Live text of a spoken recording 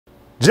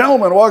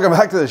Gentlemen, welcome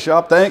back to the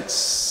shop.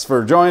 Thanks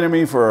for joining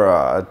me for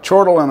a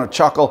chortle and a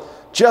chuckle.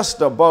 Just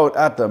about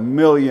at the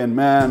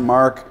million-man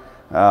mark.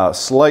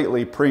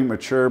 Slightly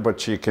premature,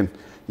 but you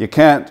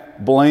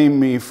can't blame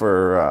me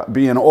for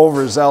being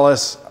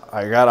overzealous.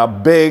 I got a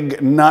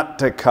big nut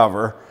to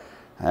cover,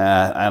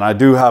 and I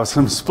do have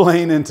some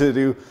splaining to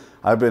do.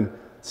 I've been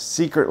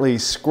secretly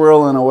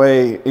squirreling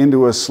away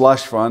into a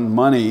slush fund,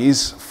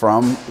 monies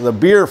from the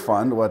beer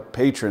fund, what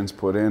patrons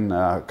put in,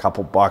 a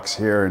couple bucks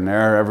here and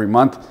there every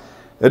month.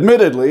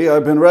 Admittedly,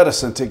 I've been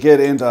reticent to get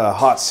into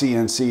hot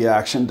CNC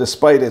action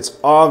despite its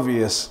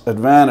obvious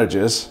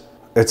advantages.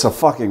 It's a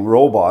fucking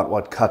robot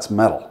what cuts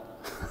metal.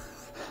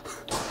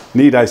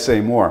 Need I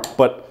say more?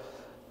 But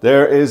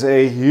there is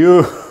a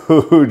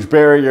huge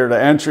barrier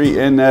to entry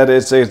in that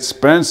it's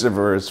expensive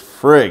or it's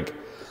frig.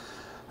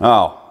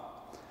 Now,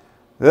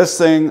 this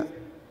thing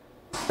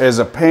is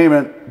a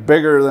payment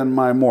bigger than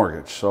my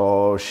mortgage.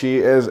 So she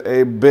is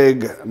a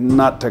big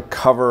nut to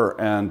cover,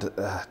 and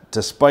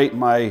despite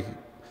my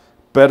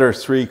better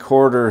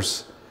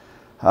three-quarters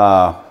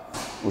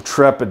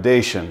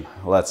trepidation,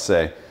 let's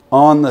say,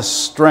 on the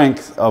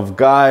strength of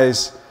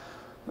guys,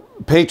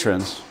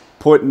 patrons,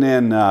 putting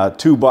in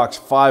 $2,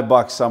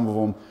 $5, some of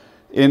them,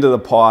 into the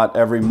pot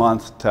every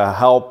month to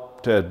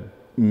help to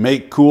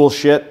make cool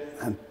shit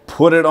and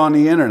put it on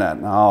the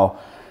internet. Now,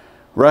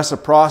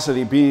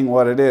 reciprocity being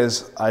what it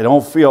is, I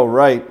don't feel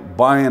right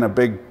buying a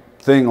big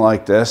thing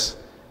like this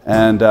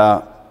and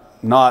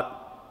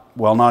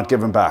not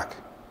giving back.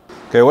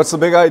 Okay, what's the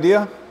big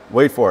idea?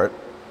 Wait for it.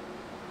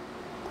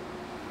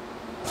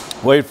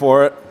 Wait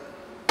for it.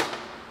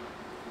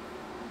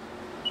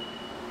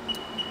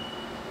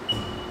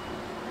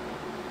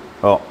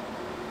 Oh,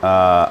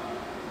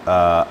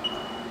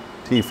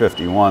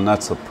 T51,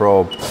 that's the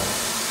probe.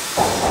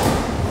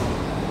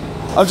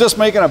 I'm just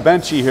making a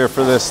benchy here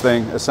for this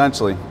thing,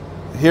 essentially.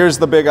 Here's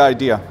the big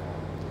idea.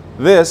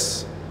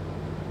 This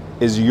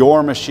is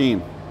your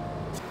machine.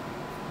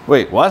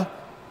 Wait, what?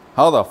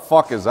 How the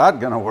fuck is that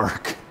gonna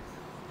work?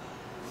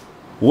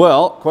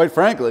 Well, quite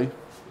frankly,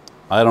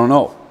 I don't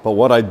know. But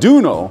what I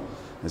do know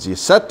is you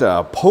set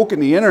to poking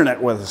the internet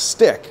with a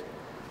stick,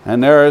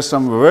 and there is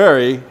some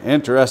very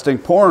interesting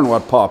porn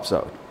what pops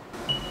out.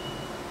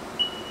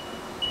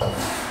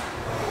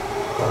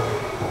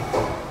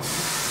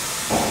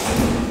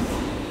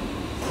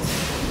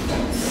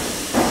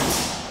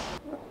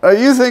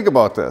 You think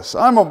about this.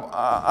 I'm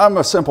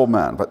a simple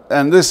man,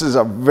 and this is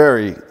a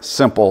very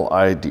simple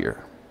idea.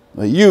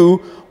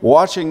 You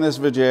watching this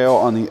video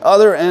on the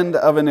other end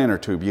of an inner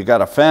tube, you got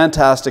a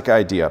fantastic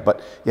idea,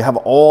 but you have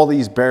all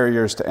these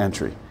barriers to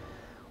entry.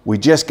 We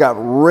just got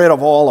rid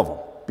of all of them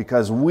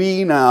because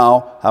we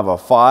now have a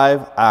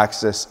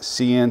 5-axis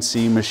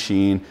CNC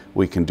machine.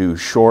 We can do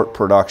short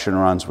production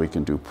runs. We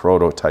can do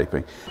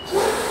prototyping.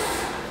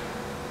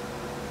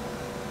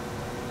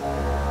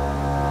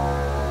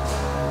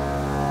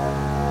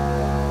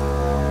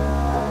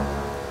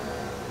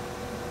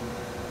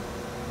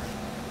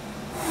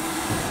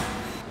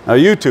 Now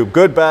YouTube,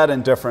 good, bad,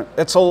 and different.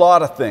 It's a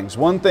lot of things.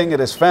 One thing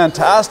it is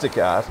fantastic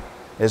at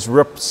is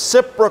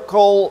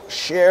reciprocal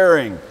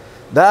sharing.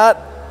 That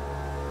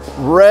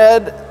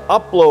red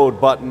upload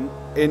button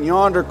in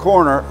yonder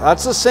corner,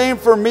 that's the same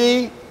for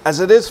me as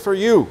it is for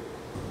you.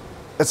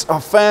 It's a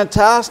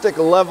fantastic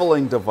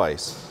leveling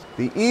device.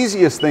 The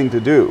easiest thing to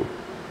do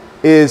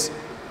is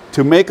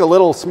to make a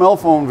little smell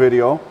phone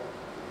video,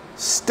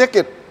 stick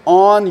it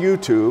on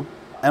YouTube,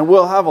 and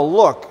we'll have a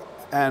look.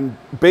 And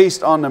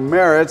based on the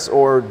merits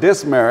or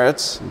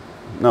demerits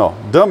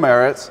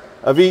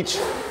of each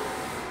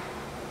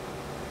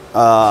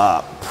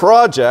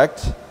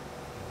project,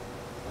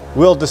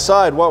 we'll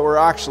decide what we're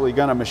actually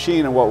going to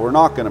machine and what we're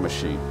not going to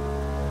machine.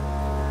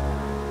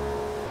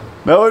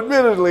 Now,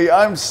 admittedly,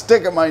 I'm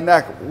sticking my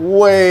neck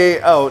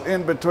way out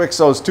in betwixt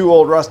those two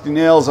old rusty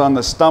nails on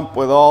the stump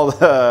with all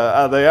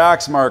the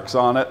axe marks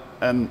on it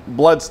and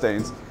blood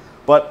stains.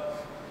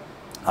 But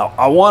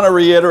I want to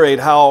reiterate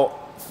how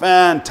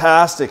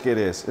fantastic it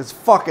is. It's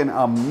fucking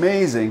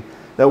amazing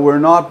that we're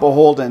not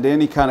beholden to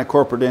any kind of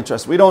corporate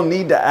interest. We don't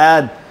need to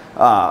add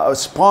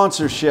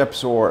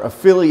sponsorships or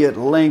affiliate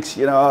links.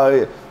 You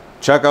know,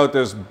 check out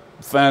this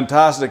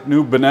fantastic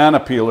new banana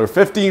peeler,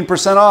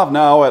 15% off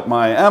now at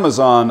my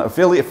Amazon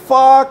affiliate.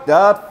 Fuck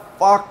that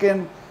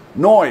fucking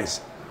noise.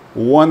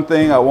 One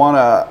thing I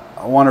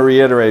wanna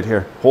reiterate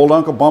here. Hold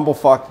Uncle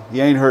Bumblefuck, he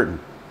ain't hurting.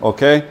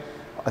 Okay?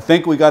 I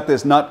think we got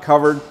this nut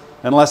covered,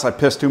 unless I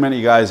piss too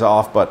many guys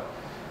off, but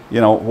you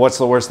know, what's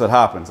the worst that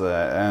happens?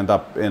 I end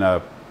up in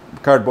a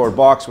cardboard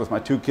box with my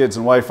 2 kids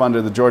and wife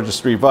under the Georgia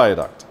Street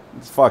Viaduct.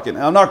 It's fucking,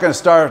 I'm not going to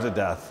starve to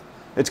death.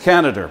 It's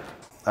Canada.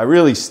 I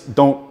really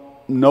don't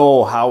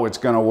know how it's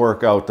going to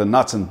work out, the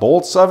nuts and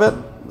bolts of it,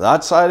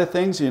 that side of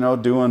things, you know,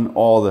 doing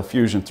all the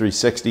Fusion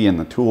 360 and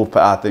the tool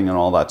pathing and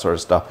all that sort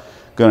of stuff.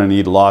 Going to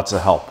need lots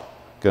of help.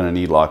 Going to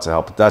need lots of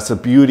help. But that's the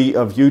beauty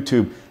of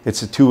YouTube.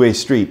 It's a two-way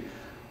street.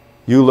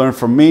 You learn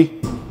from me,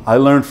 I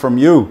learn from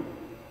you.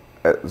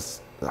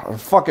 It's a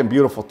fucking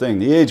beautiful thing,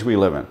 the age we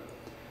live in.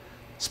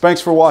 Thanks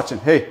for watching.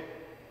 Hey,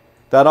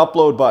 that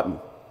upload button,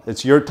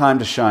 It's your time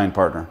to shine,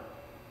 partner.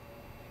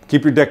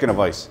 Keep your dick in a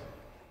vise.